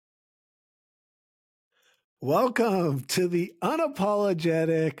Welcome to the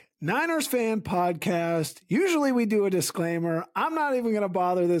Unapologetic Niners Fan Podcast. Usually we do a disclaimer. I'm not even going to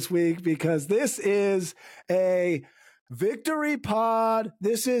bother this week because this is a victory pod.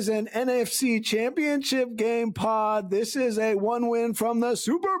 This is an NFC Championship game pod. This is a one win from the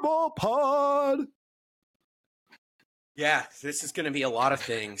Super Bowl pod. Yeah, this is going to be a lot of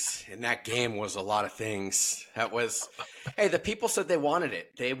things, and that game was a lot of things. Hey, the people said they wanted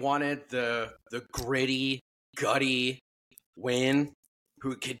it. They wanted the gritty, gutty win,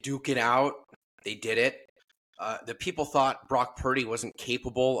 who could duke it out. They did it. The people thought Brock Purdy wasn't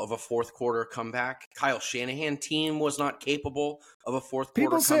capable of a fourth quarter comeback. Kyle Shanahan team was not capable of a fourth quarter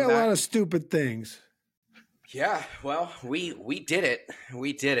comeback. People say a lot of stupid things. Yeah, well, we did it.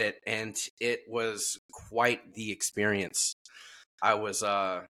 We did it, and it was quite the experience. I was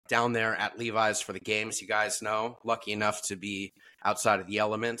down there at Levi's for the game, as you guys know. Lucky enough to be outside of the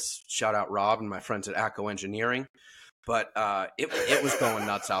elements. Shout out Rob and my friends at ACO Engineering. But it was going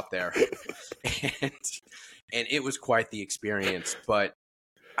nuts out there, and it was quite the experience. But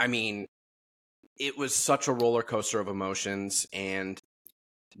I mean, it was such a roller coaster of emotions, and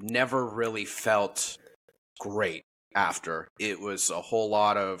never really felt great after. It was a whole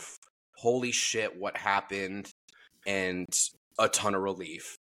lot of holy shit, what happened, and a ton of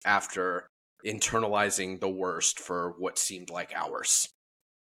relief after internalizing the worst for what seemed like hours.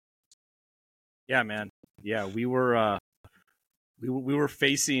 Yeah, man. Yeah, we were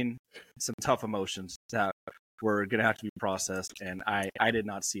facing some tough emotions that were going to have to be processed, and I did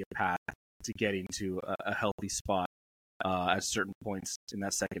not see a path to getting to a healthy spot at certain points in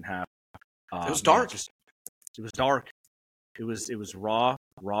that second half. It was dark. It was dark. It was raw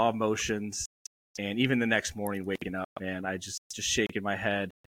emotions, and even the next morning waking up, man, I just shaking my head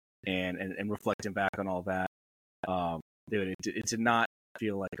and reflecting back on all that. Dude, it did not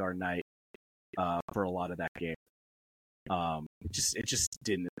feel like our night for a lot of that game. It just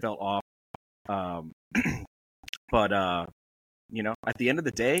didn't. It felt off. But at the end of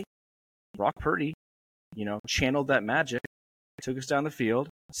the day, Brock Purdy, channeled that magic, took us down the field.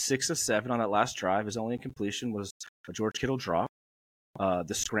 6 of 7 on that last drive. His only incompletion was a George Kittle drop.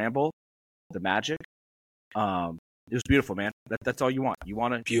 The scramble, the magic. It was beautiful, man. That's all you want. You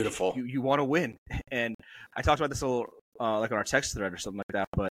want to beautiful. You want to win. And I talked about this a little, like on our text thread or something like that.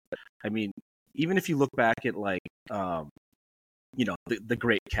 But I mean, even if you look back at the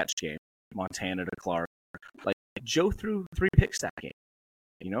great catch game, Montana to Clark, like Joe threw 3 picks that game.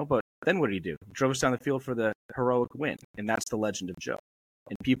 But then what did he do? He drove us down the field for the heroic win, and that's the legend of Joe.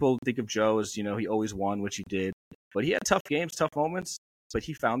 And people think of Joe as, he always won, which he did. But he had tough games, tough moments. But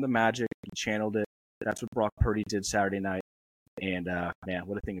he found the magic. He channeled it. That's what Brock Purdy did Saturday night. And, man,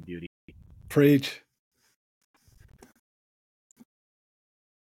 what a thing of beauty. Preach.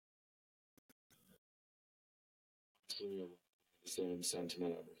 Same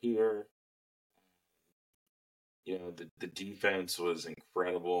sentiment over here. The defense was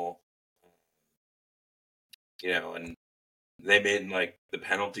incredible. And they made the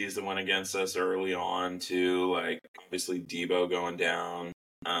penalties that went against us early on too, obviously Debo going down.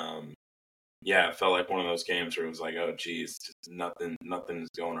 It felt like one of those games where it was like, oh geez, nothing's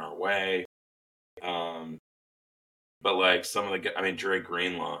going our way. But some of Dre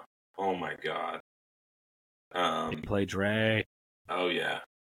Greenlaw, oh my god. Play Dre. Oh yeah.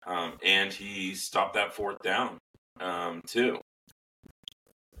 And he stopped that fourth down, too.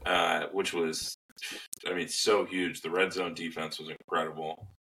 Which was, so huge. The red zone defense was incredible.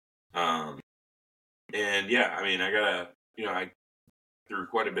 I threw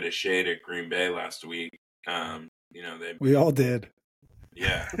quite a bit of shade at Green Bay last week. We all did.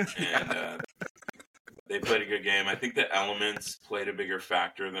 Yeah, and they played a good game. I think the elements played a bigger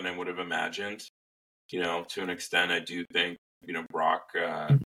factor than I would have imagined. To an extent, I do think, Brock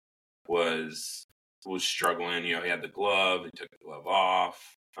was struggling. He had the glove. He took the glove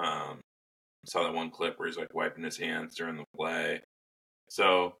off. Saw that one clip where he's wiping his hands during the play.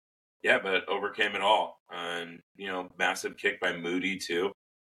 So, but overcame it all. And, massive kick by Moody too.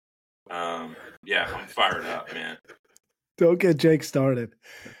 I'm fired up, man. Don't get Jake started.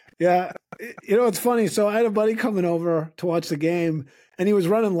 Yeah. It's funny. So I had a buddy coming over to watch the game and he was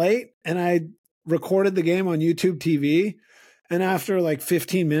running late and I recorded the game on YouTube TV. And after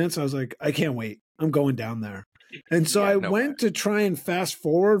 15 minutes, I was like, I can't wait. I'm going down there. And so I went to try and fast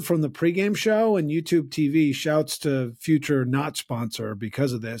forward from the pregame show, and YouTube TV, shouts to future not sponsor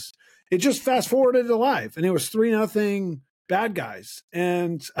because of this. It just fast forwarded to live, and it was 3-0 bad guys.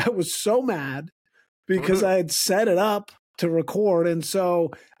 And I was so mad because I had set it up to record. And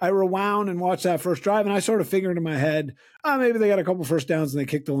so I rewound and watched that first drive, and I sort of figured in my head, maybe they got a couple first downs and they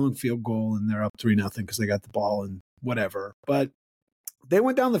kicked a long field goal and they're up 3-0 because they got the ball and whatever. But they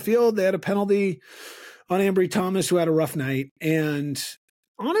went down the field. They had a penalty on Ambry Thomas, who had a rough night. And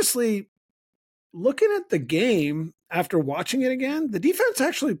honestly, looking at the game after watching it again, the defense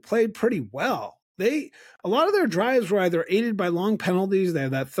actually played pretty well. A lot of their drives were either aided by long penalties. They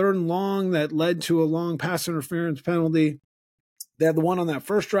had that 3rd and long that led to a long pass interference penalty. They had the one on that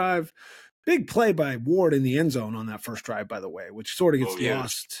first drive. Big play by Ward in the end zone on that first drive, by the way, which sort of gets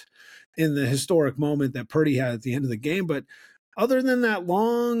lost in the historic moment that Purdy had at the end of the game. But other than that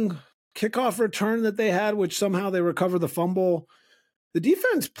long kickoff return that they had, which somehow they recovered the fumble, the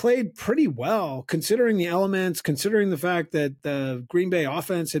defense played pretty well, considering the elements, considering the fact that the Green Bay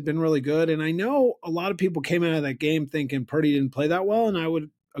offense had been really good. And I know a lot of people came out of that game thinking Purdy didn't play that well, and I would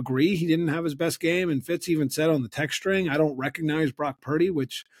agree. He didn't have his best game, and Fitz even said on the text string, I don't recognize Brock Purdy,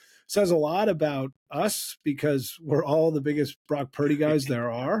 which says a lot about us because we're all the biggest Brock Purdy guys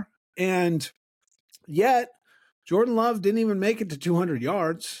there are. And yet, Jordan Love didn't even make it to 200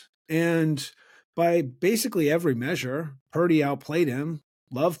 yards. And by basically every measure, Purdy outplayed him.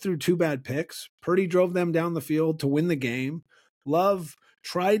 Love threw 2 bad picks. Purdy drove them down the field to win the game. Love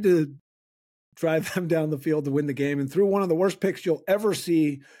tried to drive them down the field to win the game and threw one of the worst picks you'll ever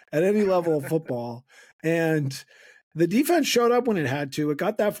see at any level of football. And the defense showed up when it had to. It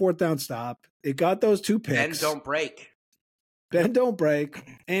got that 4th down stop. It got those 2 picks. Bend don't break. Bend don't break.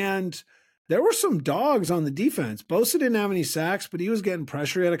 And there were some dogs on the defense. Bosa didn't have any sacks, but he was getting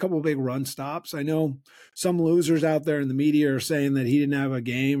pressure. He had a couple of big run stops. I know some losers out there in the media are saying that he didn't have a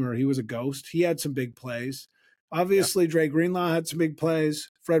game or he was a ghost. He had some big plays. Obviously, Dre Greenlaw had some big plays.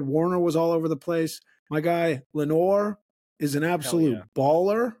 Fred Warner was all over the place. My guy, Lenore, is an absolute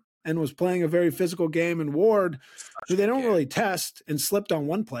baller and was playing a very physical game. And Ward, who they don't really test and slipped on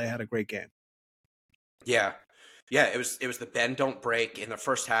one play, had a great game. Yeah. Yeah, it was the bend don't break. In the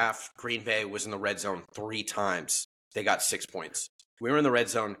first half, Green Bay was in the red zone 3 times. They got 6 points. We were in the red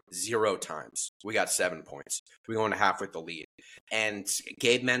zone 0 times. We got 7 points. We go into half with the lead. And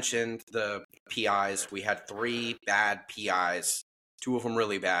Gabe mentioned the PIs. We had 3 bad PIs, 2 of them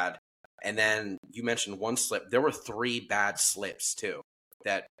really bad. And then you mentioned one slip. There were 3 bad slips too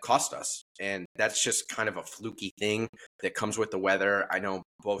that cost us. And that's just kind of a fluky thing that comes with the weather. I know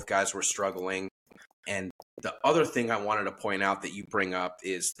both guys were struggling. And the other thing I wanted to point out that you bring up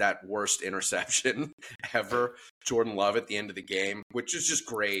is that worst interception ever, Jordan Love at the end of the game, which is just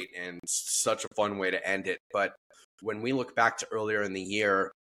great and such a fun way to end it. But when we look back to earlier in the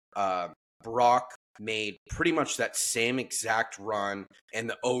year, Brock made pretty much that same exact run and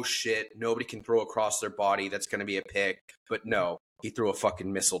the, oh shit, nobody can throw across their body, that's going to be a pick. But no, he threw a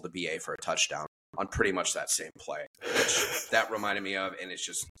fucking missile to BA for a touchdown on pretty much that same play, which that reminded me of. And it's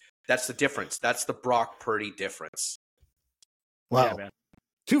just, that's the difference. That's the Brock Purdy difference. Wow. Yeah, man.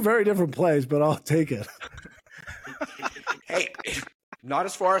 2 very different plays, but I'll take it. Hey, not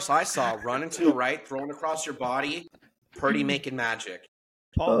as far as I saw. Running to the right, throwing across your body, Purdy making magic.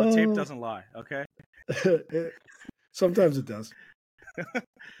 Paul, the tape doesn't lie, okay? Sometimes it does.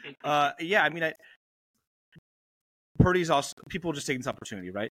 Yeah, I mean, Purdy's also, people just taking this opportunity,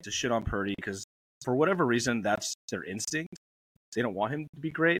 right, to shit on Purdy because for whatever reason, that's their instinct. They don't want him to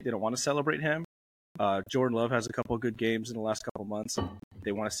be great. They don't want to celebrate him. Jordan Love has a couple of good games in the last couple of months. And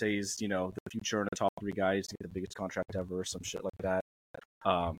they want to say he's, the future and a top 3 guy. He's the biggest contract ever or some shit like that.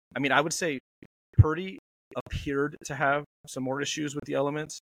 I mean, I would say Purdy appeared to have some more issues with the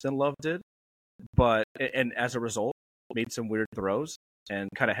elements than Love did. And as a result, made some weird throws and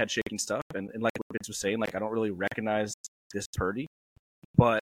kind of head shaking stuff. And like what Vince was saying, like, I don't really recognize this Purdy.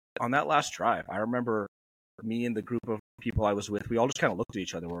 But on that last drive, I remember me and the group of people I was with, we all just kind of looked at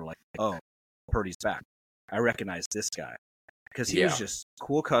each other. We were like, oh, Purdy's back. I recognize this guy. Because he was just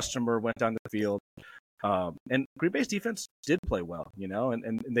cool customer, went down the field. And Green Bay's defense did play well,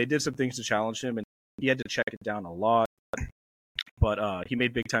 and they did some things to challenge him, and he had to check it down a lot. But he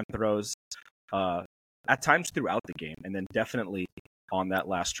made big-time throws at times throughout the game, and then definitely on that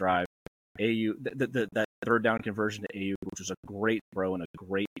last drive. AU, that 3rd down conversion to AU, which was a great throw and a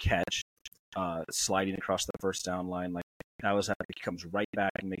great catch, sliding across the 1st down line. Like, that was epic. He comes right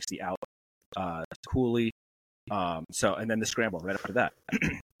back and makes the out to Cooley. And then the scramble right after that.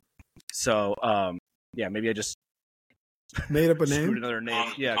 Yeah, maybe I just made up a name. Another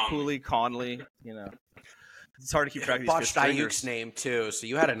name. Yeah, Cooley, Conley. It's hard to keep track of these. Botched Ayuk's name too, so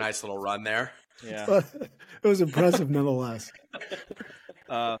you had a nice little run there. Yeah, it was impressive nonetheless.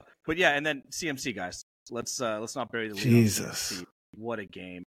 But yeah, and then CMC guys. Let's not bury the lead. Jesus, what a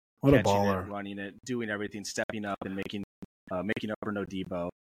game! What a Catching baller! It, running it, doing everything, stepping up, and making making up for no Debo.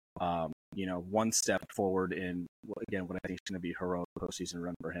 One step forward in, again, what I think is going to be a heroic postseason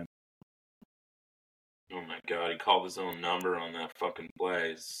run for him. Oh my God, he called his own number on that fucking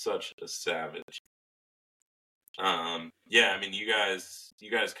play. He's such a savage. Yeah, I mean, you guys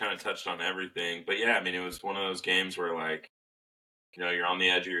kind of touched on everything, but yeah, I mean, it was one of those games where, like, you're on the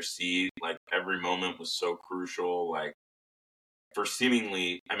edge of your seat. Like, every moment was so crucial. Like, for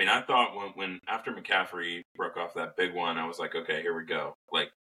seemingly, I mean, I thought when after McCaffrey broke off that big one, I was like, okay, here we go.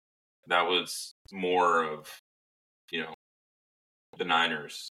 Like, that was more of, the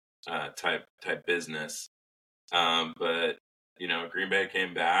Niners type business. But Green Bay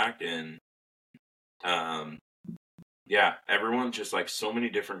came back, and yeah, everyone just, like, so many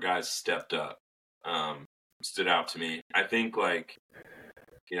different guys stepped up. Stood out to me. I think, like,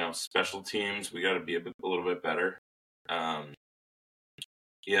 special teams, we got to be a little bit better.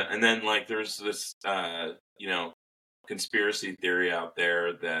 Yeah, and then, like, there's this conspiracy theory out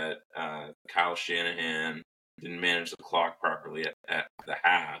there that Kyle Shanahan didn't manage the clock properly at the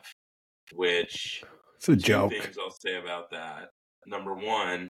half, which it's a joke. Two things I'll say about that. Number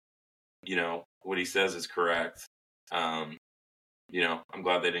one, what he says is correct. I'm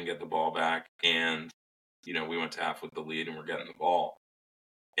glad they didn't get the ball back, and we went to half with the lead and we're getting the ball.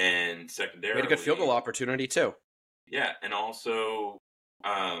 And secondarily, we had a good field goal opportunity too. Yeah, and also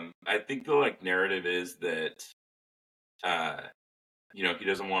I think the, like, narrative is that he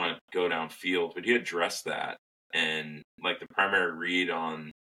doesn't want to go downfield, but he addressed that. And, like, the primary read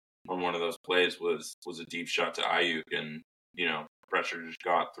on one of those plays was a deep shot to Ayuk, and pressure just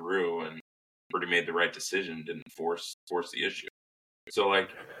got through, and Purdy made the right decision, didn't force the issue. So, like,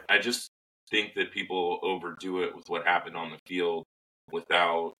 I just think that people overdo it with what happened on the field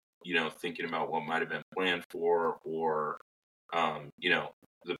without thinking about what might have been planned for, or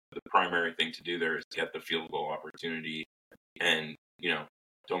the primary thing to do there is get the field goal opportunity, and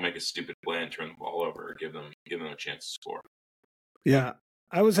don't make a stupid play and turn the ball over, or give them a chance to score. Yeah.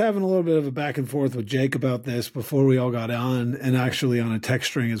 I was having a little bit of a back and forth with Jake about this before we all got on, and actually on a text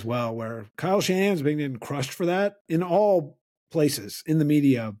string as well, where Kyle Shanahan's been getting crushed for that in all places, in the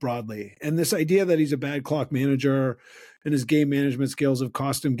media broadly. And this idea that he's a bad clock manager and his game management skills have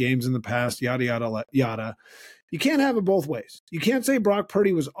cost him games in the past, yada, yada, yada. You can't have it both ways. You can't say Brock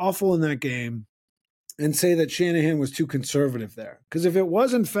Purdy was awful in that game and say that Shanahan was too conservative there. Because if it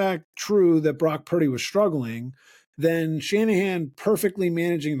was in fact true that Brock Purdy was struggling, then Shanahan perfectly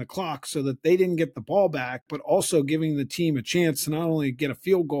managing the clock so that they didn't get the ball back, but also giving the team a chance to not only get a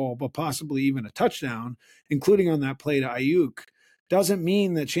field goal, but possibly even a touchdown, including on that play to Ayuk, doesn't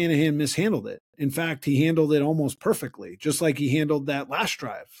mean that Shanahan mishandled it. In fact, he handled it almost perfectly, just like he handled that last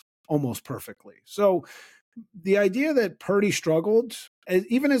drive almost perfectly. So the idea that Purdy struggled,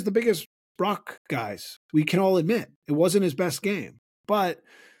 even as the biggest Brock guys, we can all admit it wasn't his best game. But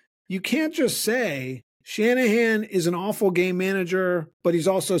you can't just say Shanahan is an awful game manager, but he's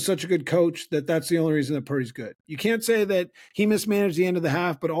also such a good coach that that's the only reason that Purdy's good. You can't say that he mismanaged the end of the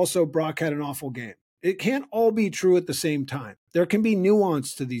half, but also Brock had an awful game. It can't all be true at the same time. There can be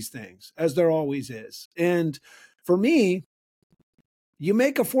nuance to these things, as there always is. And for me, you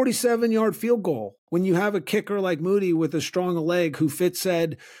make a 47-yard field goal when you have a kicker like Moody with as strong a leg, who Fitz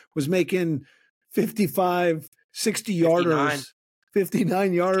said was making 55, 60-yarders,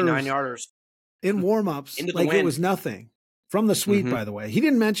 59-yarders in warm-ups, like it was nothing. From the suite, by the way. He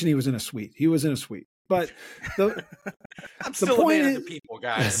didn't mention he was in a suite. He was in a suite. But the I'm still the point a man of the people,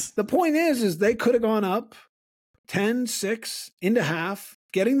 guys. The point is they could have gone up 10-6 into half,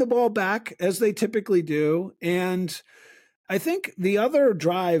 getting the ball back as they typically do. And I think the other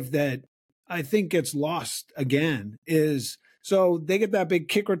drive that I think gets lost again is, so they get that big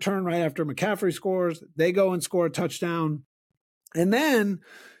kick return right after McCaffrey scores. They go and score a touchdown. And then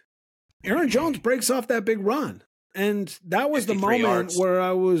Aaron Jones breaks off that big run. And that was the moment yards. where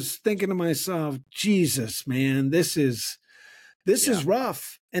I was thinking to myself, Jesus, man, this is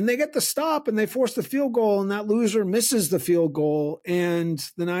rough. And they get the stop and they force the field goal, and that loser misses the field goal. And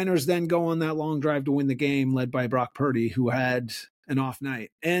the Niners then go on that long drive to win the game, led by Brock Purdy, who had an off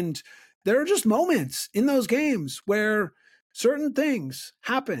night. And there are just moments in those games where certain things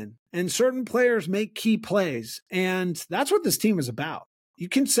happen and certain players make key plays. And that's what this team is about. You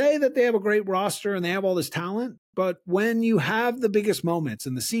can say that they have a great roster and they have all this talent, but when you have the biggest moments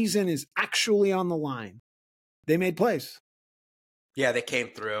and the season is actually on the line, they made plays. Yeah, they came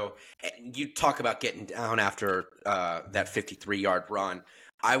through. You talk about getting down after that 53-yard run.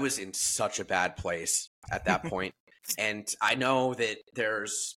 I was in such a bad place at that point. And I know that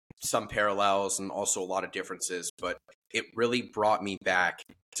there's some parallels and also a lot of differences, but it really brought me back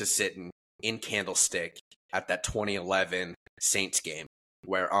to sitting in Candlestick at that 2011 Saints game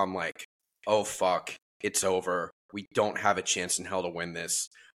where I'm like, oh, fuck, it's over. We don't have a chance in hell to win this.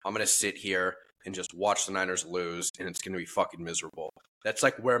 I'm going to sit here and just watch the Niners lose, and it's going to be fucking miserable. That's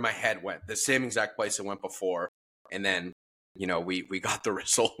like where my head went. The same exact place it went before. And then, we got the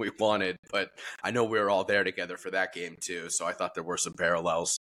result we wanted, but I know we were all there together for that game too. So I thought there were some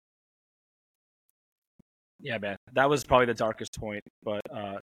parallels. Yeah, man, that was probably the darkest point. But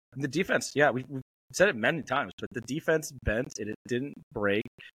the defense, yeah, we've said it many times, but the defense bent and it didn't break.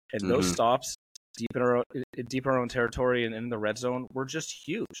 And those stops deep in our own territory and in the red zone were just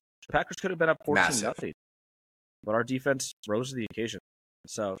huge. The Packers could have been up 14-0, but our defense rose to the occasion.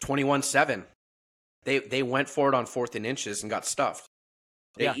 So 21-7. They went for it on 4th and inches and got stuffed.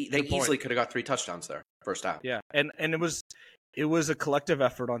 They easily could have got 3 touchdowns there first half. Yeah, and it was a collective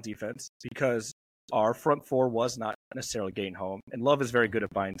effort on defense because our front four was not necessarily getting home, and Love is very good at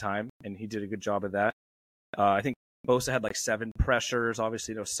buying time, and he did a good job of that. I think Bosa had like 7 pressures,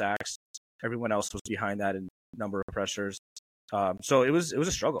 obviously no sacks. Everyone else was behind that in number of pressures. So it was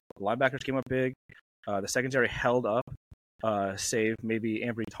a struggle. The linebackers came up big. The secondary held up, save maybe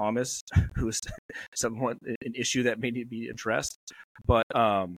Ambry Thomas, who's somewhat an issue that may need to be addressed. But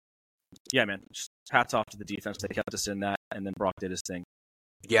yeah, man, just hats off to the defense. They kept us in that, and then Brock did his thing.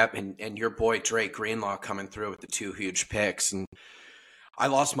 Yep, and your boy Dre Greenlaw coming through with the 2 huge picks. And I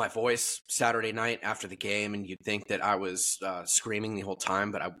lost my voice Saturday night after the game, and you'd think that I was screaming the whole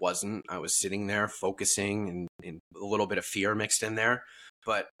time, but I wasn't. I was sitting there focusing and a little bit of fear mixed in there.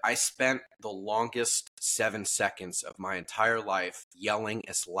 But I spent the longest 7 seconds of my entire life yelling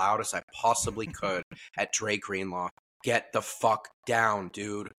as loud as I possibly could at Dre Greenlaw. Get the fuck down,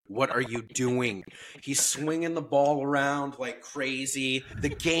 dude. What are you doing? He's swinging the ball around like crazy. The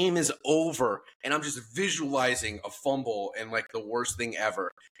game is over, and I'm just visualizing a fumble and like the worst thing ever,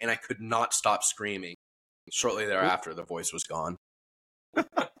 and I could not stop screaming. Shortly thereafter, the voice was gone.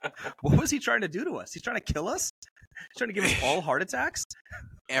 What was he trying to do to us? He's trying to kill us? He's trying to give us all heart attacks?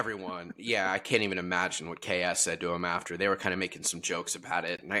 Everyone. Yeah, I can't even imagine what KS said to him after. They were kind of making some jokes about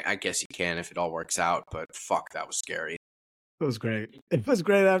it, and I guess you can if it all works out, but fuck, that was scary. It was great. It was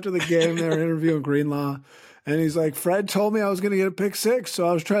great after the game. They were interviewing Greenlaw, and he's like, Fred told me I was going to get a pick 6, so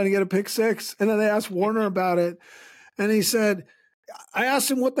I was trying to get a pick 6. And then they asked Warner about it, and he said, I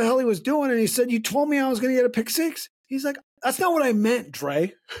asked him what the hell he was doing, and he said, you told me I was going to get a pick 6? He's like, that's not what I meant,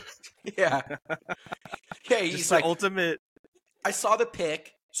 Dre. Yeah. Yeah, he's like, ultimate. I saw the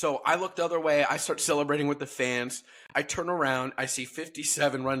pick, so I looked the other way. I start celebrating with the fans. I turn around. I see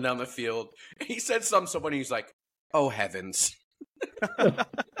 57 running down the field. And he said something so funny. He's like, oh, heavens.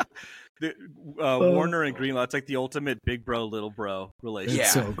 Warner and Greenlaw, it's like the ultimate big bro, little bro relationship.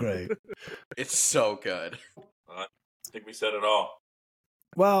 It's so great. It's so good. I think we said it all.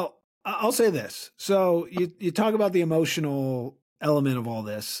 Well, I'll say this. So you talk about the emotional element of all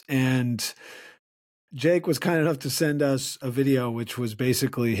this, and Jake was kind enough to send us a video, which was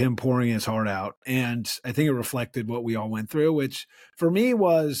basically him pouring his heart out. And I think it reflected what we all went through, which for me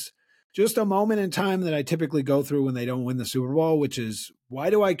was just a moment in time that I typically go through when they don't win the Super Bowl, which is, why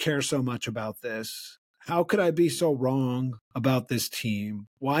do I care so much about this? How could I be so wrong about this team?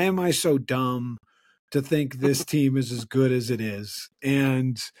 Why am I so dumb to think this team is as good as it is?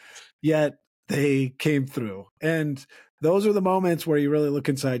 And yet they came through. And those are the moments where you really look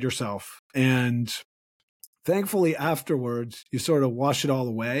inside yourself. And thankfully, afterwards, you sort of wash it all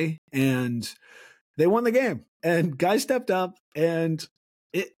away, and they won the game. And guys stepped up, and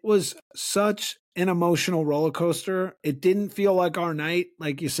it was such an emotional roller coaster. It didn't feel like our night,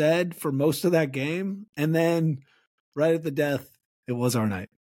 like you said, for most of that game. And then right at the death, it was our night.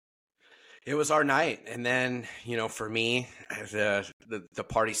 It was our night. And then, for me, the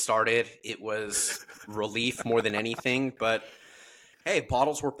party started. It was relief more than anything. But, hey,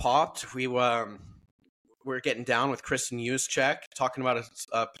 bottles were popped. We're getting down with Kristen Juszczyk, talking about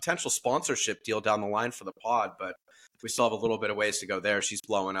a potential sponsorship deal down the line for the pod. But we still have a little bit of ways to go there. She's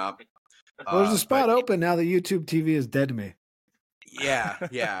blowing up. Well, there's a spot open now that YouTube TV is dead to me.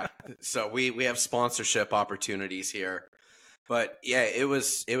 Yeah. So we have sponsorship opportunities here. But yeah, it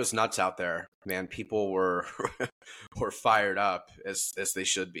was nuts out there, man. People were fired up as they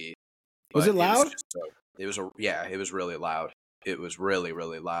should be. Was it loud? It was really loud. It was really,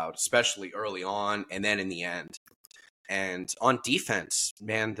 really loud, especially early on and then in the end. And on defense,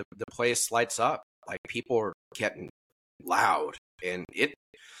 man, the place lights up. Like, people are getting loud, and it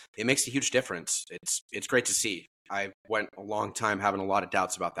makes a huge difference. It's great to see. I went a long time having a lot of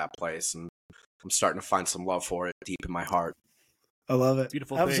doubts about that place, and I'm starting to find some love for it deep in my heart. I love it.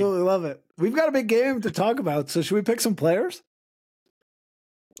 Beautiful Absolutely thing. Love it. We've got a big game to talk about, so should we pick some players?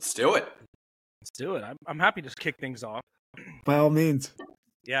 Let's do it. Let's do it. I'm happy to kick things off. By all means.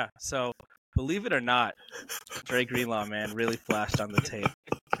 Yeah. So believe it or not, Dre Greenlaw, man, really flashed on the tape.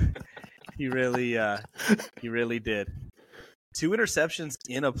 He really did. 2 interceptions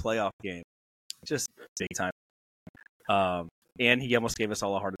in a playoff game, just big time. And he almost gave us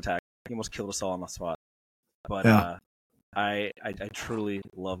all a heart attack. He almost killed us all on the spot. But Yeah. I truly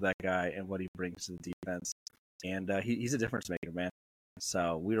love that guy and what he brings to the defense. And he's a difference maker, man.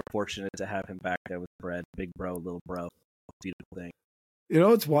 So we were fortunate to have him back there with Brett, big bro, little bro. Beautiful thing. You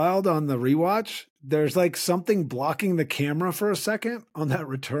know, it's wild on the rewatch. There's like something blocking the camera for a second on that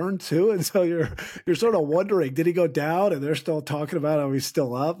return too. And so you're sort of wondering, did he go down? And they're still talking about how he's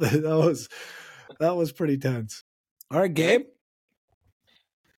still up. That was pretty tense. All right, Gabe.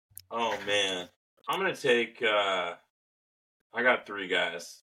 Oh man. I'm gonna take I got 3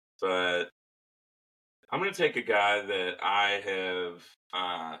 guys, but I'm gonna take a guy that I have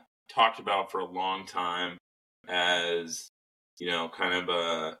talked about for a long time as, you know, kind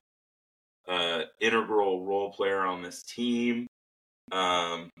of a integral role player on this team.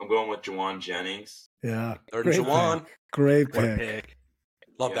 I'm going with Juwan Jennings. Yeah. Or Great Juwan. pick. Great What a pick. pick.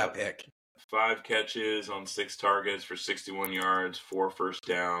 Love Yeah. that pick. 5 catches on 6 targets for 61 yards, 4 first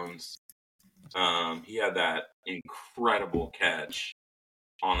downs. He had that incredible catch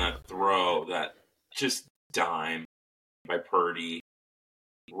on that throw, that just dime by Purdy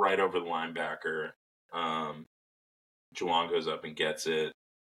right over the linebacker. Juwan goes up and gets it.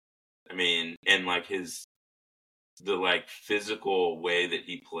 I mean, and like the like physical way that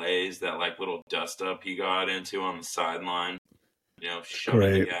he plays, that like little dust up he got into on the sideline, you know, shoving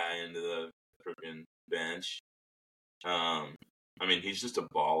the Great. guy into the freaking bench. I mean, he's just a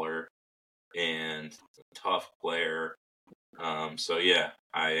baller and a tough player. So yeah,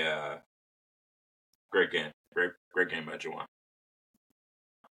 great game. Great game by Juwan.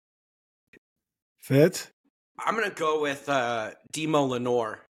 Fitz? I'm going to go with Demo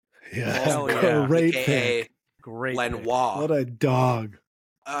Lenore. Yeah. Hell yeah. Great AKA pick. Great pick. Lenoir. What a dog.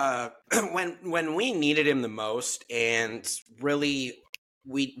 When we needed him the most, and really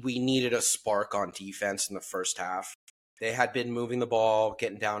we needed a spark on defense in the first half. They had been moving the ball,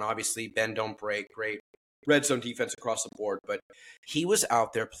 getting down. Obviously, bend don't break. Great red zone defense across the board, but he was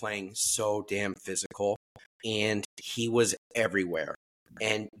out there playing so damn physical, and he was everywhere.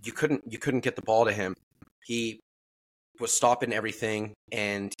 And you couldn't get the ball to him. He was stopping everything,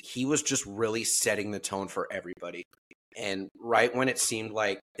 and he was just really setting the tone for everybody. And right when it seemed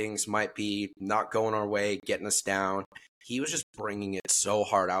like things might be not going our way, getting us down, he was just bringing it so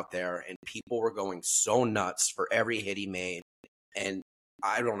hard out there, and people were going so nuts for every hit he made. And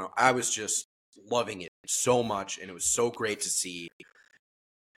I don't know, I was just loving it so much, and it was so great to see.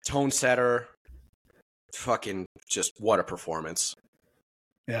 Tone setter, fucking just what a performance.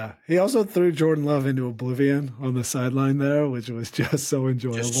 Yeah. He also threw Jordan Love into oblivion on the sideline there, which was just so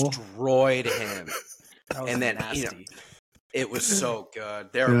enjoyable. Destroyed him. That was And then, nasty. It was so good.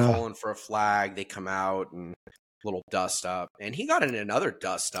 They're calling for a flag. They come out and little dust up. And he got in another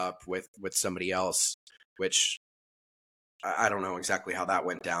dust up with somebody else, which I don't know exactly how that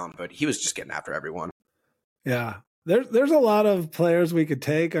went down, but he was just getting after everyone. Yeah. There's a lot of players we could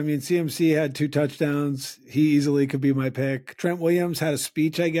take. I mean, CMC had 2 touchdowns. He easily could be my pick. Trent Williams had a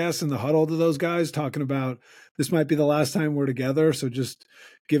speech, I guess, in the huddle to those guys talking about this might be the last time we're together. So just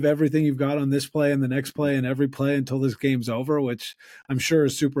give everything you've got on this play and the next play and every play until this game's over, which I'm sure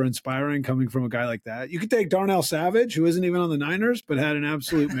is super inspiring coming from a guy like that. You could take Darnell Savage, who isn't even on the Niners, but had an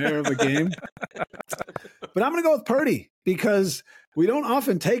absolute mare of a game. But I'm going to go with Purdy because we don't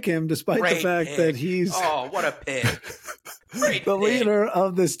often take him despite the fact that he's what a pick. Great the pick. leader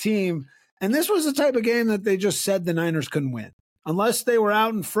of this team. And this was the type of game that they just said the Niners couldn't win unless they were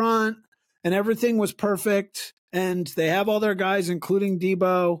out in front and everything was perfect and they have all their guys, including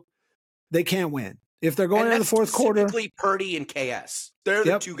Debo. They can't win. If they're going into the fourth quarter, specifically Purdy and KS, they're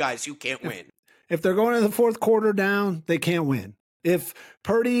the 2 guys who can't win. If they're going into the fourth quarter down, they can't win. If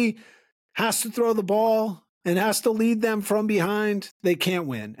Purdy has to throw the ball and has to lead them from behind, they can't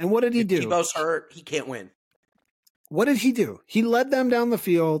win. And what did he do? Debo's hurt. He can't win. What did he do? He led them down the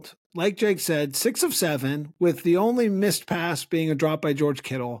field, like Jake said, 6 of 7, with the only missed pass being a drop by George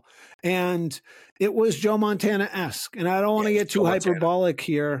Kittle. And it was Joe Montana-esque. And I don't want to get too hyperbolic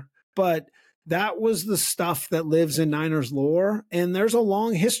here, but that was the stuff that lives in Niners lore. And there's a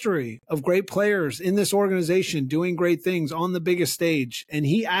long history of great players in this organization doing great things on the biggest stage. And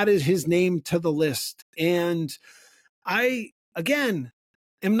he added his name to the list. And I, again,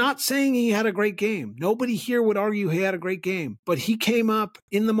 am not saying he had a great game. Nobody here would argue he had a great game, but he came up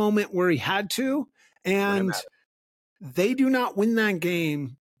in the moment where he had to. And they do not win that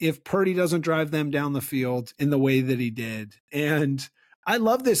game if Purdy doesn't drive them down the field in the way that he did. And I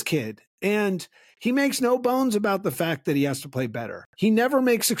love this kid. And he makes no bones about the fact that he has to play better. He never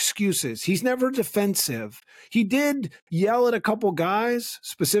makes excuses. He's never defensive. He did yell at a couple guys,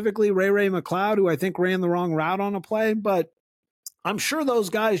 specifically Ray McLeod, who I think ran the wrong route on a play, but I'm sure those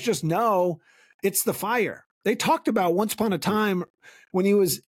guys just know it's the fire. They talked about once upon a time when he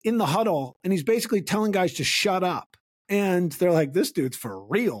was in the huddle and he's basically telling guys to shut up. And they're like, this dude's for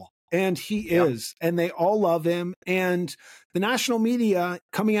real. And he is. And they all love him. And the national media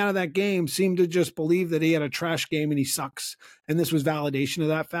coming out of that game seemed to just believe that he had a trash game and he sucks. And this was validation of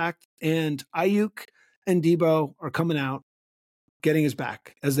that fact. And Ayuk and Debo are coming out, getting his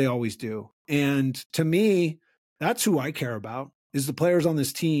back, as they always do. And to me, that's who I care about, is the players on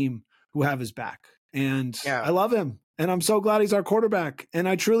this team who have his back. And I love him. And I'm so glad he's our quarterback. And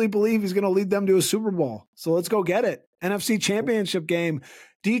I truly believe he's going to lead them to a Super Bowl. So let's go get it. NFC Championship game,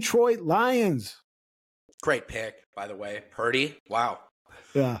 Detroit Lions. Great pick, by the way. Purdy. Wow.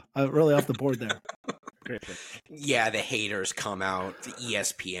 Yeah, really off the board there. Great pick. Yeah, the haters come out. The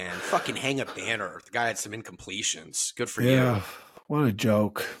ESPN. Fucking hang a banner. The guy had some incompletions. Good for you. What a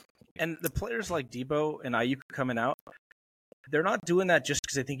joke. And the players like Debo and Ayuk coming out, they're not doing that just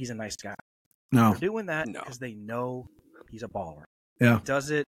because they think he's a nice guy. No. They're doing that because they know he's a baller. Yeah. He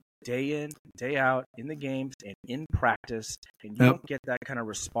does it day in, day out, in the games and in practice, and you don't get that kind of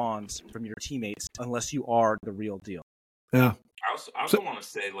response from your teammates unless you are the real deal. Yeah. I also want to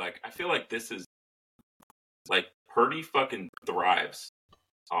say, like, I feel like this is, like, Purdy fucking thrives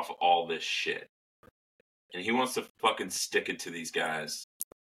off of all this shit. And he wants to fucking stick it to these guys.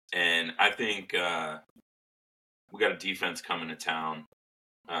 And I think we got a defense coming to town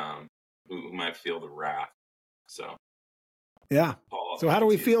who might feel the wrath. So, yeah. So how do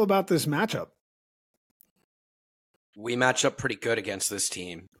we feel about this matchup? We match up pretty good against this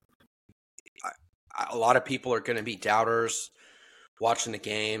team. A lot of people are going to be doubters watching the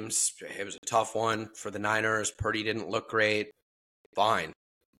games. It was a tough one for the Niners. Purdy didn't look great. Fine.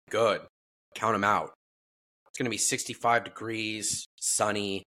 Good. Count him out. It's going to be 65 degrees,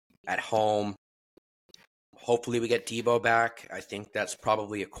 sunny, at home. Hopefully we get Debo back. I think that's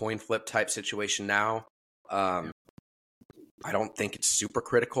probably a coin flip type situation now. I don't think it's super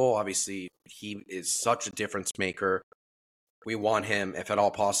critical. Obviously, he is such a difference maker. We want him, if at all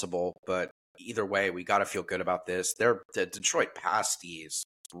possible. But either way, we got to feel good about this. The Detroit pass D is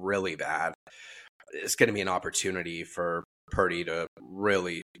really bad. It's going to be an opportunity for Purdy to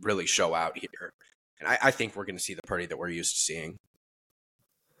really, really show out here. And I think we're going to see the Purdy that we're used to seeing.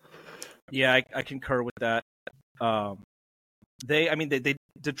 Yeah, I concur with that.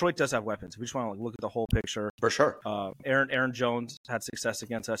 Detroit does have weapons. We just want to look at the whole picture. For sure. Aaron Jones had success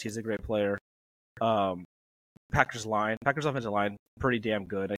against us. He's a great player. Packers offensive line, pretty damn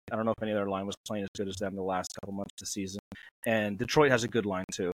good. I don't know if any other line was playing as good as them the last couple months of the season. And Detroit has a good line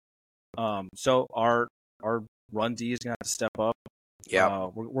too. So our run D is going to have to step up. Yeah.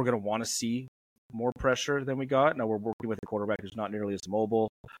 We're going to want to see more pressure than we got. Now we're working with a quarterback who's not nearly as mobile.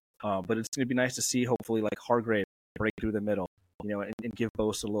 But it's going to be nice to see, hopefully, like Hargrave break through the middle, and give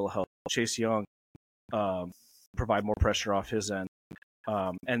Bosa a little help. Chase Young provide more pressure off his end.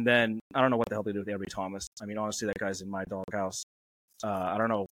 And then I don't know what the hell they do with Ambry Thomas. I mean, honestly, that guy's in my doghouse. I don't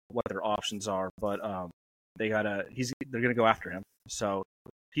know what their options are, but they're going to go after him. So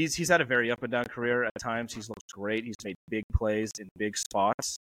he's had a very up and down career. At times, he's looked great. He's made big plays in big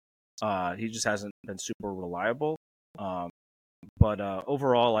spots. He just hasn't been super reliable. But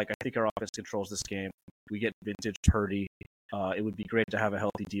overall, I think our offense controls this game. We get vintage Purdy. It would be great to have a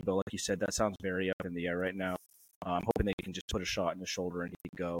healthy Debo, like you said. That sounds very up in the air right now. I'm hoping they can just put a shot in the shoulder and he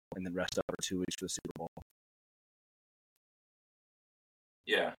can go, and then rest up for 2 weeks for the Super Bowl.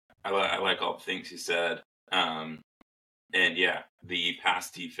 Yeah, I like all the things you said. And yeah, the pass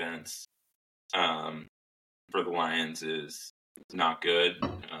defense for the Lions is not good.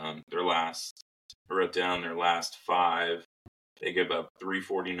 I wrote down their last 5. They gave up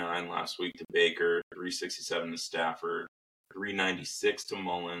 349 last week to Baker, 367 to Stafford, 396 to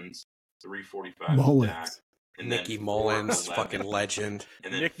Mullins, 345 to Dak. And Nicky Mullins, fucking legend.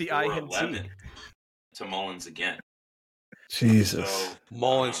 And then Nick the INT to Mullins again. Jesus. So,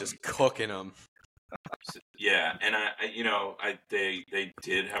 Mullins just cooking them. Yeah, and they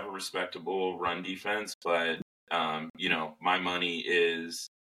did have a respectable run defense, but my money is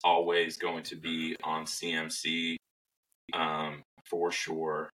always going to be on CMC. For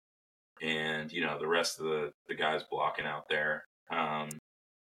sure. And, the rest of the guys blocking out there.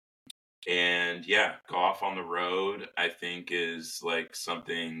 And yeah, Goff on the road, I think is like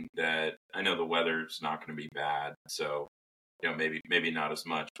something that I know the weather's not going to be bad. So maybe not as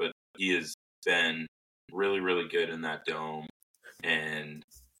much, but he has been really, really good in that dome, and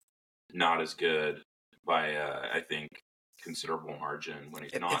not as good by I think considerable margin when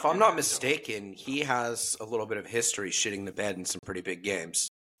he's not. If I'm not mistaken, he has a little bit of history shitting the bed in some pretty big games.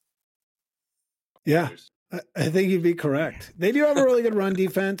 Yeah, I think you'd be correct. They do have a really good run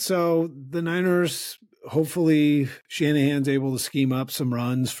defense, so the Niners, hopefully Shanahan's able to scheme up some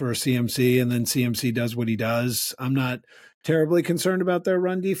runs for CMC, and then CMC does what he does. I'm not terribly concerned about their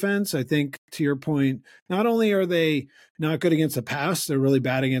run defense. I think, to your point, not only are they not good against the pass, they're really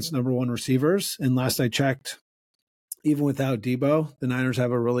bad against number one receivers. And last I checked, even without Debo, the Niners have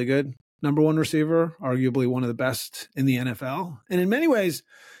a really good number one receiver, arguably one of the best in the NFL. And in many ways,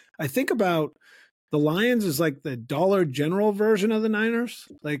 I think about the Lions is like the Dollar General version of the Niners.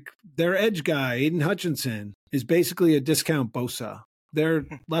 Like their edge guy, Aiden Hutchinson, is basically a discount Bosa. Their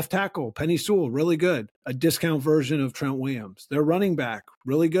left tackle, Penny Sewell, really good, a discount version of Trent Williams. Their running back,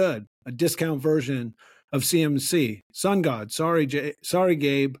 really good, a discount version of CMC. Sun God, sorry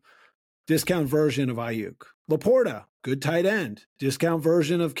Gabe, discount version of Ayuk. Laporta, good tight end, discount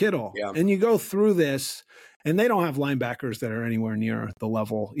version of Kittle. Yeah. And you go through this, and they don't have linebackers that are anywhere near the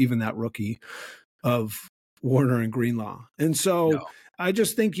level, even that rookie, of Warner and Greenlaw. And so I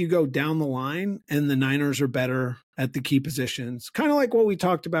just think you go down the line and the Niners are better at the key positions, kind of like what we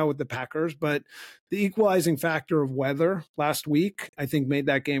talked about with the Packers, but the equalizing factor of weather last week, I think, made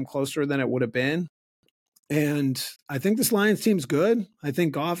that game closer than it would have been. And I think this Lions team's good. I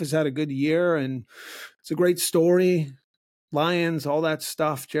think Goff has had a good year, and it's a great story. Lions, all that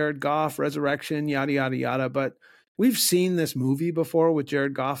stuff, Jared Goff, resurrection, yada, yada, yada. But we've seen this movie before with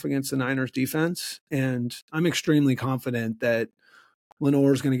Jared Goff against the Niners defense, and I'm extremely confident that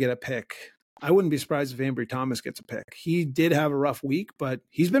Lenore is going to get a pick. I wouldn't be surprised if Ambry Thomas gets a pick. He did have a rough week, but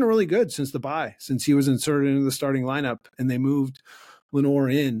he's been really good since the bye, since he was inserted into the starting lineup, and they moved Lenore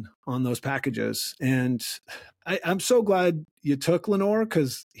in on those packages. And I'm so glad you took Lenore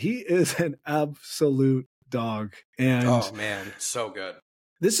because he is an absolute dog. And oh man, so good.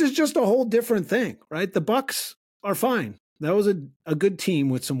 This is just a whole different thing, right? The Bucs are fine. That was a good team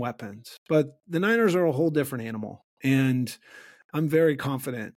with some weapons, but the Niners are a whole different animal. And I'm very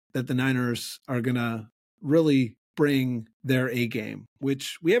confident that the Niners are going to really bring their A game,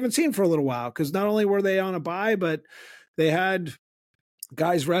 which we haven't seen for a little while, because not only were they on a bye, but they had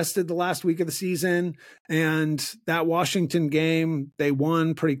guys rested the last week of the season, and that Washington game, they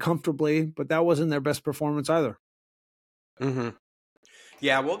won pretty comfortably, but that wasn't their best performance either. Mm-hmm.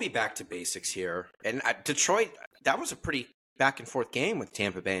 Yeah, we'll be back to basics here. And Detroit, that was a pretty back and forth game with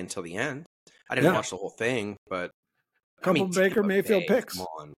Tampa Bay until the end. I didn't watch the whole thing, but couple Baker Mayfield picks. Come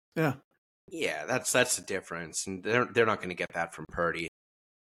on. Yeah. Yeah, that's the difference. And they're not going to get that from Purdy.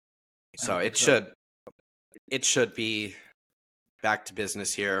 So it should be back to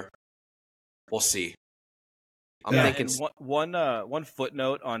business here. We'll see. I'm thinking one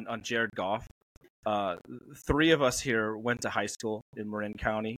footnote on Jared Goff. 3 of us here went to high school in Marin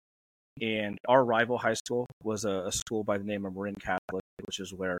County, and our rival high school was a school by the name of Marin Catholic, which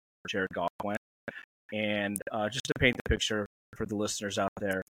is where Jared Goff went. And just to paint the picture for the listeners out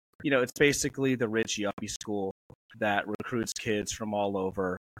there, it's basically the rich yuppie school that recruits kids from all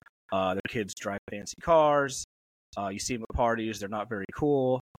over. Their kids drive fancy cars. You see them at parties. They're not very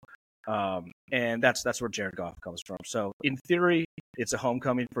cool. And that's where Jared Goff comes from. So in theory, it's a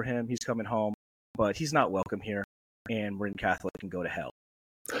homecoming for him. He's coming home, but he's not welcome here. And Marin Catholic can go to hell.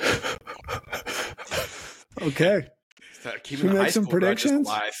 Okay. Should we make some predictions?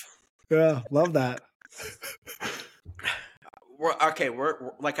 Yeah, love that. We're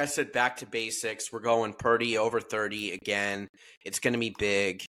like I said, back to basics. We're going Purdy over 30 again. It's going to be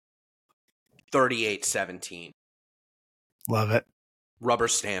big. 38-17. Love it. Rubber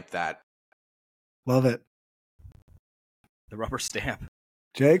stamp that. Love it. The rubber stamp.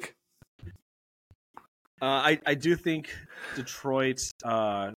 Jake? I do think Detroit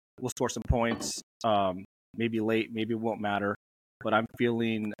will score some points. Maybe late, maybe it won't matter. But I'm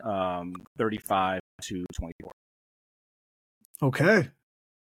feeling 35-24. Okay.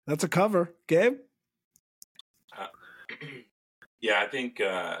 That's a cover. Gabe? Yeah, I think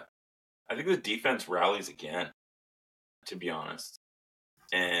the defense rallies again, to be honest.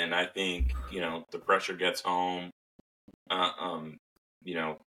 And I think, the pressure gets home.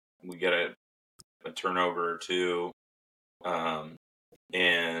 We get a turnover or two.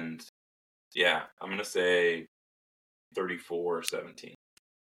 And yeah, I'm going to say 34-17.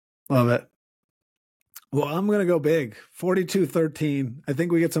 Love it. Well, I'm going to go big. 42-13. I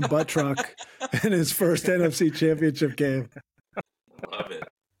think we get some butt truck in his first NFC Championship game. Love it.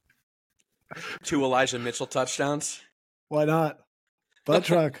 2 Elijah Mitchell touchdowns. Why not? Butt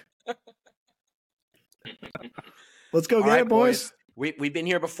truck. Let's go All get right, it, boys. We've been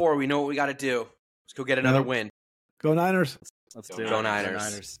here before. We know what we got to do. Let's go get another Yep. win. Go Niners. Let's Go do it.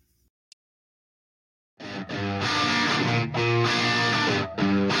 Niners. Go Niners.